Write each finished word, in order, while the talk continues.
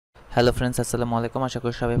Hello friends, আসসালামু আলাইকুম। আশা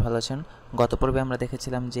করি সবাই ভালো আছেন। গত পর্বে আমরা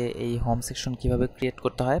দেখেছিলাম যে এই হোম সেকশন কিভাবে ক্রিয়েট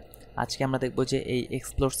করতে হয়। আজকে আমরা দেখব যে এই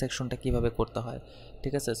এক্সপ্লোর সেকশনটা কিভাবে করতে হয়।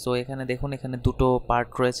 ঠিক আছে, সো এখানে দেখুন, এখানে দুটো পার্ট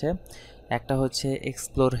রয়েছে। একটা হচ্ছে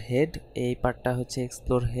এক্সপ্লোর হেড, এই পার্টটা হচ্ছে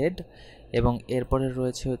এক্সপ্লোর হেড, এবং এরপরে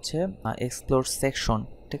রয়েছে হচ্ছে এক্সপ্লোর সেকশন।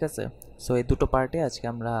 ঠিক আছে, সো এই দুটো পার্টে আজকে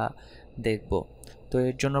আমরা দেখব। তো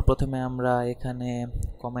এর জন্য প্রথমে আমরা এখানে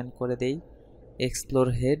কমেন্ট করে দেই এক্সপ্লোর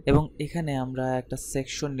হেড, এবং এখানে আমরা একটা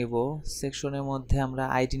সেকশন নিব। সেকশনের মধ্যে আমরা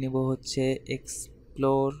আইডি নিব হচ্ছে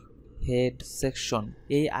এক্সপ্লোর হেড সেকশন।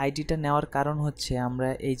 এই আইডিটা নেওয়ার কারণ হচ্ছে আমরা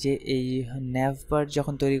এই ন্যাভবার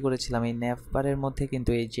যখন তৈরি করেছিলাম, এই ন্যাভবারের মধ্যে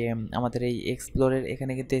কিন্তু এই যে আমাদের এই এক্সপ্লোরের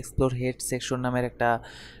এখানে কিন্তু এক্সপ্লোর হেড সেকশন নামের একটা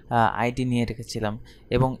আইডি নিয়ে রেখেছিলাম,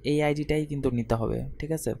 এবং এই আইডিটাই কিন্তু নিতে হবে।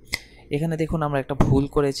 ঠিক আছে, এখানে দেখুন আমরা একটা ভুল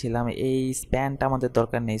করেছিলাম, এই স্প্যানটা আমাদের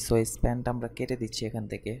দরকার নেই, সো এই স্প্যানটা আমরা কেটে দিচ্ছি এখান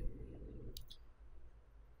থেকে।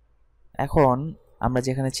 এখন আমরা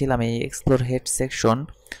যেখানে ছিলাম এই এক্সপ্লোর হেড সেকশন,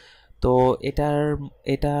 তো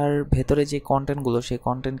এটার ভেতরে যে কন্টেন্টগুলো, সেই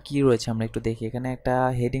কন্টেন্ট কি রয়েছে আমরা একটু দেখি। এখানে একটা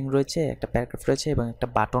হেডিং রয়েছে, একটা প্যারাগ্রাফ রয়েছে এবং একটা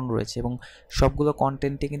বাটন রয়েছে, এবং সবগুলো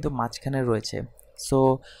কন্টেন্টই কিন্তু মাঝখানে রয়েছে। সো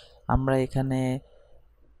আমরা এখানে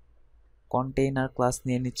কন্টেইনার ক্লাস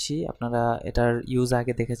নিয়ে নিচ্ছি, আপনারা এটার ইউজ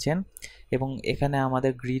আগে দেখেছেন, এবং এখানে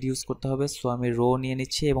আমাদের গ্রিড ইউজ করতে হবে। সো আমি রো নিয়ে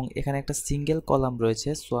নিচ্ছি, এবং এখানে একটা সিঙ্গেল কলাম রয়েছে,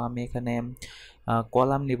 সো আমি এখানে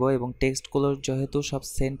কলাম নিব, এবং টেক্সটগুলো যেহেতু সব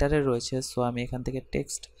সেন্টারে রয়েছে, সো আমি এখান থেকে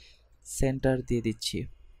টেক্সট সেন্টার দিয়ে দিচ্ছি।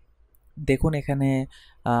 দেখুন এখানে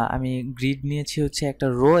আমি গ্রিড নিয়েছি হচ্ছে একটা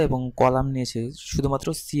রো, এবং কলাম নিয়েছি শুধুমাত্র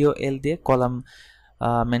COL দিয়ে কলাম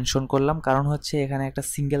মেনশন করলাম, কারণ হচ্ছে এখানে একটা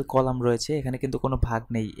সিঙ্গেল কলাম রয়েছে, এখানে কিন্তু কোনো ভাগ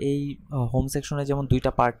নেই। এই হোম সেকশনে যেমন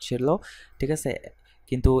দুইটা পার্ট ছিল, ঠিক আছে,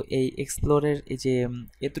 কিন্তু এই এক্সপ্লোরের এই যে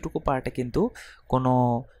এতটুকু পার্টে কিন্তু কোনো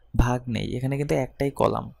ভাগ নেই, এখানে কিন্তু একটাই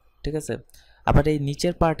কলাম। ঠিক আছে, আবার এই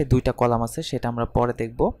নিচের পার্টে দুইটা কলাম আছে, সেটা আমরা পরে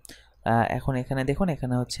দেখব। এখন এখানে দেখুন,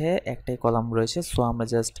 এখানে হচ্ছে একটাই কলাম রয়েছে, সো আমরা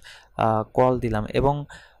জাস্ট কল দিলাম, এবং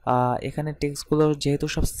এখানে টেক্সটগুলো যেহেতু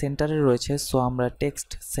সব সেন্টারে রয়েছে, সো আমরা টেক্সট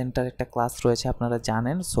সেন্টার একটা ক্লাস রয়েছে আপনারা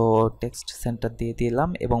জানেন, সো টেক্সট সেন্টার দিয়ে দিলাম,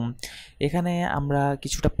 এবং এখানে আমরা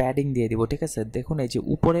কিছুটা প্যাডিং দিয়ে দিব। ঠিক আছে, দেখুন এই যে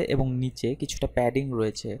উপরে এবং নিচে কিছুটা প্যাডিং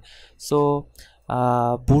রয়েছে। সো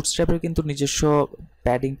বুটস্ট্র্যাপের কিন্তু নিজস্ব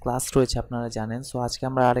প্যাডিং ক্লাস রয়েছে আপনারা জানেন। সো আজকে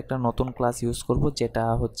আমরা আরেকটা নতুন ক্লাস ইউজ করব, যেটা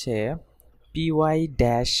হচ্ছে PY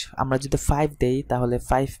ড্যাশ। আমরা যদি 5 দেই তাহলে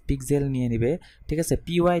 5 পিক্সেল নিয়ে নেবে। ঠিক আছে,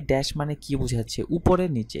 PY ড্যাশ মানে কি বোঝাচ্ছে, উপরে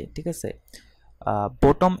নিচে। ঠিক আছে,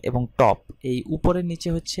 বটম এবং টপ, এই উপরের নিচে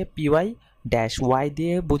হচ্ছে PY ড্যাশ, ওয়াই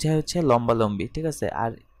দিয়ে বোঝায় হচ্ছে লম্বালম্বি। ঠিক আছে,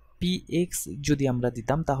 আর PX যদি আমরা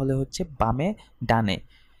দিতাম তাহলে হচ্ছে বামে ডানে।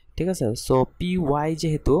 ঠিক আছে, সো PY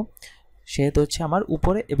সেহেতু হচ্ছে আমার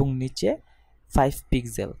উপরে এবং নিচে 5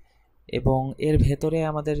 পিক্সেল, এবং এর ভেতরে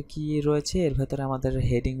আমাদের কি রয়েছে, এর ভেতরে আমাদের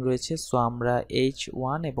হেডিং রয়েছে। সো আমরা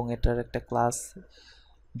H1 এবং এটার একটা ক্লাস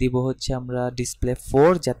দিব হচ্ছে আমরা ডিসপ্লে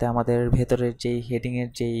 4, যাতে আমাদের ভেতরের যেই হেডিংয়ের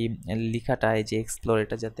যেই লেখাটা, এই যে এক্সপ্লোর,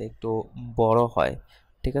 এটা যাতে একটু বড় হয়।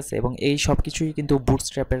 ঠিক আছে, এবং এই সব কিছুই কিন্তু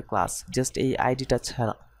বুটস্ট্র্যাপের ক্লাস, জাস্ট এই আইডিটা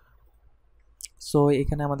ছাড়া। সো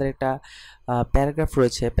এখানে আমাদের একটা প্যারাগ্রাফ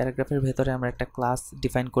রয়েছে, প্যারাগ্রাফের ভেতরে আমরা একটা ক্লাস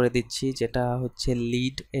ডিফাইন করে দিচ্ছি, যেটা হচ্ছে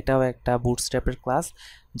লিড। এটাও একটা বুটস্ট্র্যাপের ক্লাস,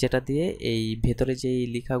 যেটা দিয়ে এই ভেতরে যেই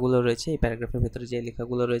লেখাগুলো রয়েছে, এই প্যারাগ্রাফের ভেতরে যে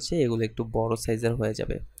লেখাগুলো রয়েছে, এগুলো একটু বড় সাইজের হয়ে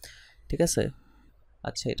যাবে। ঠিক আছে,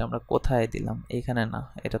 আচ্ছা এটা আমরা কোথায় দিলাম, এইখানে না,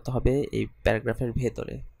 এটা তো হবে এই প্যারাগ্রাফের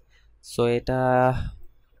ভেতরে। সো এটা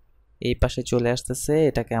এই পাশে চলে আসতেছে,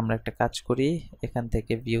 এটাকে আমরা একটা কাজ করি, এখান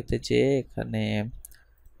থেকে ভিউতে যেয়ে এখানে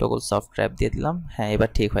টগল সফট র্যাপ দিয়ে দিলাম। হ্যাঁ, এবার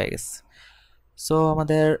ঠিক হয়ে গেছে। সো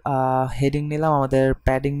আমাদের হেডিং নিলাম, আমাদের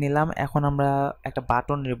প্যাডিং নিলাম, এখন আমরা একটা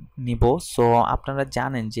বাটন নিব। সো আপনারা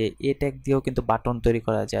জানেন যে এ ট্যাগ দিয়েও কিন্তু বাটন তৈরি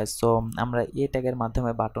করা যায়। সো আমরা এ ট্যাগের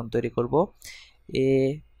মাধ্যমে বাটন তৈরি করব।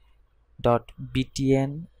 a.btn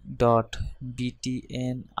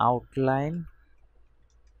আউটলাইন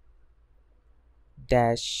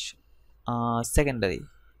ড্যাশ সেকেন্ডারি,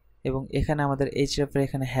 এবং এখানে আমাদের href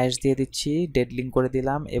এখানে হ্যাশ দিয়ে দিচ্ছি, ডেড লিঙ্ক করে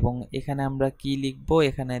দিলাম, এবং এখানে আমরা কি লিখব,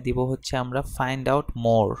 এখানে দিব হচ্ছে আমরা ফাইন্ড আউট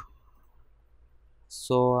মোর।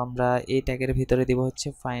 সো আমরা এই ট্যাগের ভিতরে দিব হচ্ছে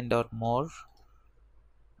ফাইন্ড আউট মোর।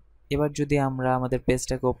 এবার যদি আমরা আমাদের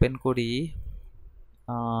পেজটাকে ওপেন করি,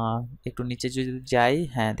 একটু নিচে যদি যাই,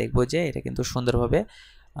 হ্যাঁ দেখবো যে এটা কিন্তু সুন্দরভাবে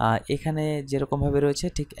এখানে যেরকমভাবে রয়েছে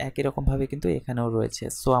ঠিক একই রকমভাবে কিন্তু এখানেও রয়েছে।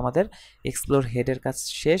 সো আমাদের এক্সপ্লোর হেডের কাজ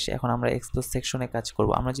শেষ, এখন আমরা এক্সপ্লোর সেকশনে কাজ করব।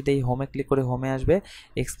 আমরা যদি এই হোমে ক্লিক করে হোমে আসবে,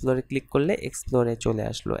 এক্সপ্লোরে ক্লিক করলে এক্সপ্লোরে চলে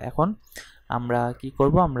আসলো। এখন আমরা কি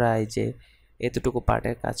করব, আমরা এই যে এতটুকু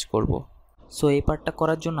পার্টের কাজ করব। সো এই পার্টটা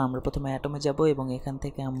করার জন্য আমরা প্রথমে অ্যাটমে যাব, এবং এখান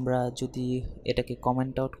থেকে আমরা যদি এটাকে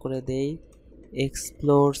কমেন্ট আউট করে দেই,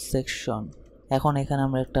 এক্সপ্লোর সেকশন, এখন এখানে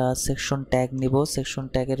আমরা একটা সেকশন ট্যাগ নিব। সেকশন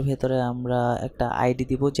ট্যাগের ভেতরে আমরা একটা আইডি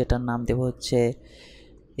দিব, যেটার নাম দেব হচ্ছে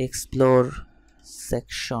এক্সপ্লোর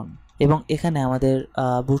সেকশন। এবং এখানে আমাদের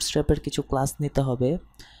বুটস্ট্র্যাপের কিছু ক্লাস নিতে হবে,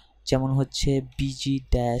 যেমন হচ্ছে বিজি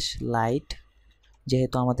ড্যাশ লাইট,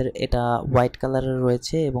 যেহেতু আমাদের এটা হোয়াইট কালারের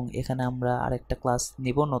রয়েছে। এবং এখানে আমরা আরেকটা ক্লাস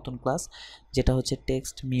নিব, নতুন ক্লাস, যেটা হচ্ছে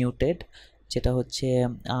টেক্সট মিউটেড, যেটা হচ্ছে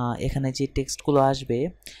এখানে যে টেক্সটগুলো আসবে,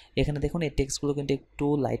 এখানে দেখুন এই টেক্সটগুলো কিন্তু একটু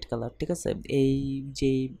লাইট কালার, ঠিক আছে, এই যে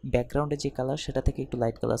ব্যাকগ্রাউন্ডে যে কালার সেটা থেকে একটু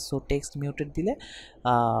light colour. So text muted দিলে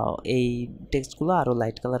এই টেক্সটগুলো আরও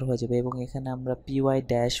লাইট কালার হয়ে যাবে। এবং এখানে আমরা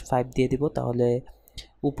PY-5 দিয়ে দিব, তাহলে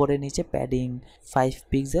উপরে নিচে প্যাডিং 5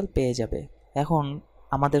 পিক্সেল পেয়ে যাবে। এখন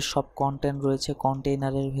আমাদের সব কন্টেন্ট রয়েছে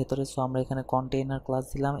কন্টেইনারের ভেতরে, সো আমরা এখানে কন্টেইনার ক্লাস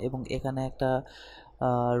দিলাম এবং এখানে একটা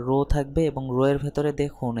রো থাকবে। এবং রো এর ভেতরে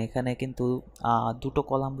দেখুন এখানে কিন্তু দুটো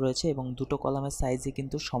কলাম রয়েছে এবং দুটো কলামের সাইজই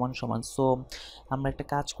কিন্তু সমান সমান। সো আমরা একটা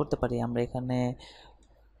কাজ করতে পারি, আমরা এখানে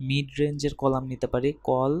মিড রেঞ্জের কলাম নিতে পারি,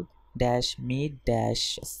 কল ড্যাশ মিড ড্যাশ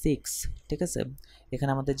 6, ঠিক আছে।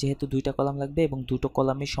 এখানে আমাদের যেহেতু দুইটা কলাম লাগবে এবং দুটো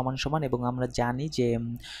কলামই সমান সমান, এবং আমরা জানি যে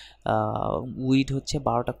উইড হচ্ছে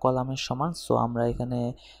 12টা কলামের সমান। সো আমরা এখানে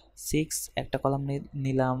 6 একটা কলাম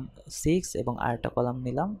নিলাম 6 এবং আরেকটা কলাম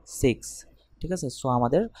নিলাম 6, ঠিক আছে। সো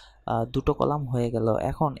আমাদের দুটো কলাম হয়ে গেল।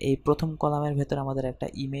 এখন এই প্রথম কলামের ভেতরে আমাদের একটা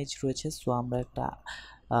ইমেজ রয়েছে, সো আমরা একটা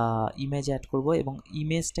ইমেজ অ্যাড করব। এবং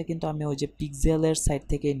ইমেজটা কিন্তু আমি ওই যে পিক্সেলের সাইট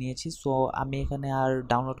থেকে নিয়েছি, সো আমি এখানে আর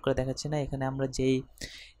ডাউনলোড করে দেখাচ্ছি না। এখানে আমরা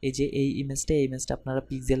এই ইমেজটা আপনারা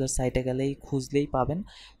পিক্সেলের সাইটে গেলেই খুঁজলেই পাবেন।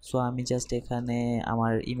 সো আমি জাস্ট এখানে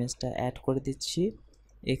আমার ইমেজটা অ্যাড করে দিচ্ছি,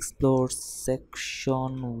 এক্সপ্লোর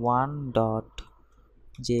সেকশন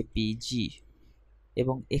 1.jpg।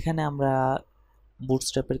 এবং এখানে আমরা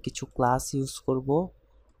বুটস্ট্র্যাপের কিছু ক্লাস ইউজ করব।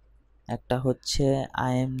 একটা হচ্ছে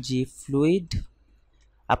img fluid।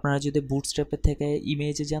 আপনারা যদি বুটস্ট্র্যাপের থেকে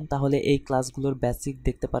ইমেজে যান তাহলে এই ক্লাসগুলোর বেসিক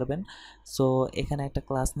দেখতে পারবেন। সো এখানে একটা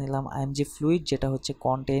ক্লাস নিলাম img fluid, যেটা হচ্ছে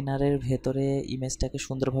কন্টেইনারের ভেতরে ইমেজটাকে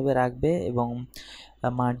সুন্দরভাবে রাখবে। এবং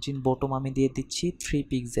মার্জিন বটম আমি দিয়ে দিচ্ছি 3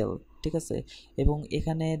 পিক্সেল, ঠিক আছে। এবং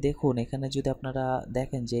এখানে দেখুন, এখানে যদি আপনারা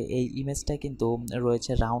দেখেন যে এই ইমেজটা কিন্তু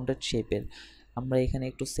রয়েছে রাউন্ডেড শেপের। আমরা এখানে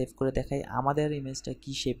একটু সেভ করে দেখাই আমাদের ইমেজটা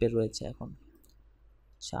কি শেপের রয়েছে। এখন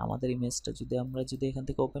আচ্ছা, আমাদের ইমেজটা আমরা যদি এখান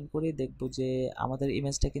থেকে ওপেন করি, দেখব যে আমাদের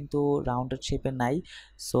ইমেজটা কিন্তু রাউন্ডেড শেপে নাই।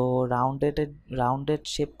 সো রাউন্ডেড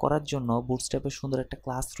শেপ করার জন্য বুটস্ট্র্যাপের সুন্দর একটা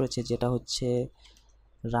ক্লাস রয়েছে, যেটা হচ্ছে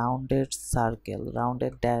রাউন্ডেড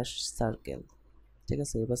ড্যাশ সার্কেল, ঠিক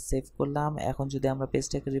আছে। এবার সেভ করলাম। এখন যদি আমরা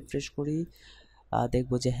পেজটাকে রিফ্রেশ করি,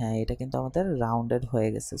 দেখব যে হ্যাঁ, এটা কিন্তু আমাদের রাউন্ডেড হয়ে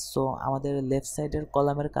গেছে। সো আমাদের লেফট সাইডের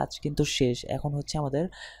কলামের কাজ কিন্তু শেষ। এখন হচ্ছে আমাদের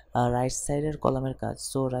রাইট সাইডের কলামের কাজ।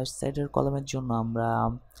 সো রাইট সাইডের কলামের জন্য আমরা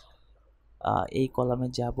এই কলামে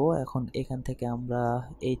যাব। এখন এখান থেকে আমরা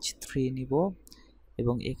H3 নিব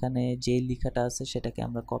এবং এখানে যে লেখাটা আছে সেটাকে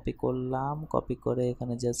আমরা কপি করলাম, কপি করে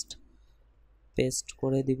এখানে জাস্ট পেস্ট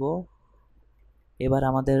করে দিব। এবার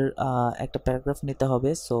আমাদের একটা প্যারাগ্রাফ নিতে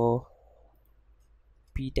হবে। সো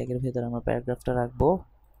পি ট্যাগের ভেতরে আমরা প্যারাগ্রাফটা রাখবো।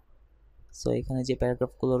 সো এখানে যে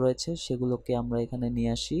প্যারাগ্রাফগুলো রয়েছে সেগুলোকে আমরা এখানে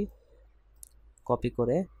নিয়ে আসি কপি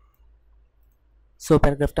করে। সো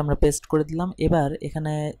প্যারাগ্রাফটা আমরা পেস্ট করে দিলাম। এবার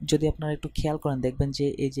এখানে যদি আপনারা একটু খেয়াল করেন, দেখবেন যে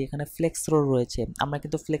এই যে এখানে ফ্লেক্স রো রয়েছে। আমরা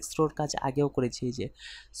কিন্তু ফ্লেক্স রোর কাজ আগেও করেছি, এই যে।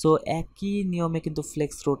 সো একই নিয়মে কিন্তু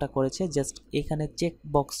ফ্লেক্স রোটা করেছে, জাস্ট এখানে চেক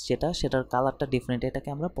বক্স সেটার কালারটা ডিফারেন্ট। এটাকে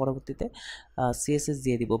আমরা পরবর্তীতে সিএসএস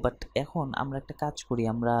দিয়ে দিব। বাট এখন আমরা একটা কাজ করি,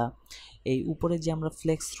 আমরা এই উপরে যে আমরা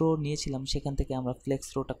ফ্লেক্স রো নিয়েছিলাম সেখান থেকে আমরা ফ্লেক্স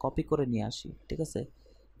রোটা কপি করে নিয়ে আসি, ঠিক আছে।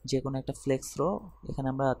 যে কোনো একটা ফ্লেক্স রো, এখানে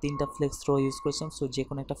আমরা 3টা ফ্লেক্স রো ইউজ করেছিলাম। সো যে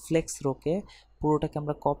কোনো একটা ফ্লেক্স রোকে পুরোটাকে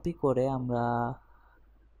আমরা কপি করে আমরা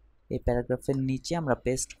এই প্যারাগ্রাফের নিচে আমরা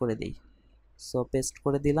পেস্ট করে দিই। সো পেস্ট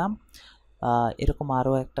করে দিলাম। এরকম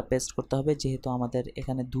আরও একটা পেস্ট করতে হবে, যেহেতু আমাদের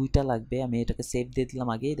এখানে দুইটা লাগবে। আমি এটাকে সেভ দিয়ে দিলাম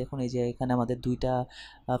আগেই। দেখুন এই যে এখানে আমাদের দুইটা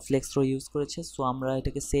ফ্লেক্স রো ইউজ করেছে। সো আমরা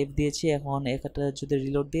এটাকে সেভ দিয়েছি। এখন এটা যদি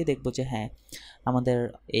রিলোড দিয়ে দেখবো যে হ্যাঁ, আমাদের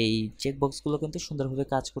এই চেকবক্সগুলো কিন্তু সুন্দরভাবে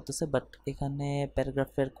কাজ করতেছে। বাট এখানে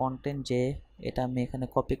প্যারাগ্রাফের কন্টেন্ট যে এটা আমি এখানে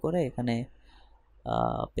কপি করে এখানে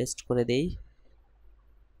পেস্ট করে দেই।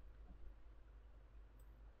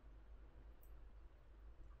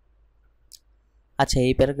 আচ্ছা,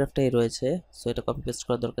 এই প্যারাগ্রাফটাই রয়েছে। সো এটা কপি পেস্ট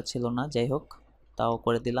করার দরকার ছিল না, যাই হোক তাও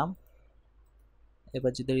করে দিলাম।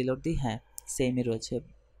 এবার যদি রিলোড দিই, হ্যাঁ সেমই রয়েছে।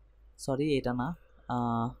 সরি, এটা না,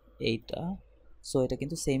 এইটা। সো এটা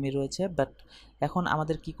কিন্তু সেমই রয়েছে। বাট এখন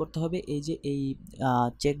আমাদের কি করতে হবে, এই যে এই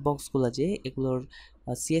চেক বক্সগুলো যে এগুলোর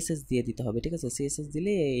সিএসএস দিয়ে দিতে হবে, ঠিক আছে। সিএসএস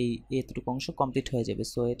দিলে এই এতটুকু অংশ কমপ্লিট হয়ে যাবে।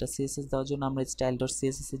 সো এটা সিএসএস দেওয়ার জন্য আমরা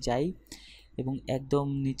style.css এ যাই এবং একদম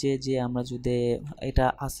নিচে যে আমরা যদি এটা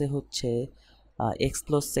আছে হচ্ছে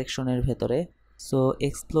এক্সপ্লোর সেকশনের ভেতরে। সো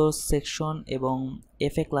এক্সপ্লোর সেকশন এবং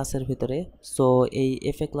এফএ ক্লাসের ভিতরে, সো এই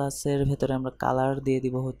এফএ ক্লাসের ভেতরে আমরা কালার দিয়ে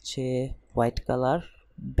দিব হচ্ছে হোয়াইট কালার,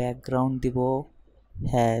 ব্যাকগ্রাউন্ড দিব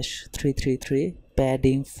 #333,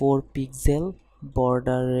 padding 4 pixel,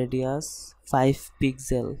 border radius 5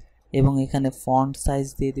 pixel এবং এখানে ফন্ট সাইজ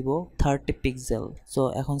দিয়ে দিব 30 পিক্সেল। সো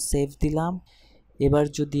এখন সেভ দিলাম। এবার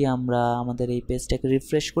যদি আমরা আমাদের এই পেজটাকে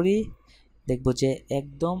রিফ্রেশ করি, দেখব যে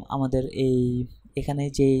একদম আমাদের এখানে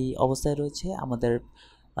যেই অবস্থায় রয়েছে আমাদের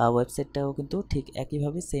ওয়েবসাইটটাও কিন্তু ঠিক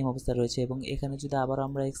একইভাবে সেম অবস্থায় রয়েছে। এবং এখানে যদি আবার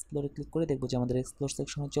আমরা এক্সপ্লোরে ক্লিক করি, দেখব যে আমাদের এক্সপ্লোর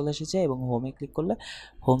সেকশনে চলে এসেছে এবং হোমে ক্লিক করলে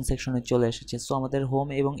হোম সেকশনে চলে এসেছে। সো আমাদের হোম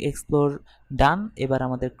এবং এক্সপ্লোর ডান। এবার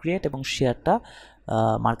আমাদের ক্রিয়েট এবং শেয়ারটা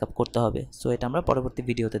মার্কআপ করতে হবে। সো এটা আমরা পরবর্তী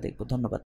ভিডিওতে দেখব। ধন্যবাদ।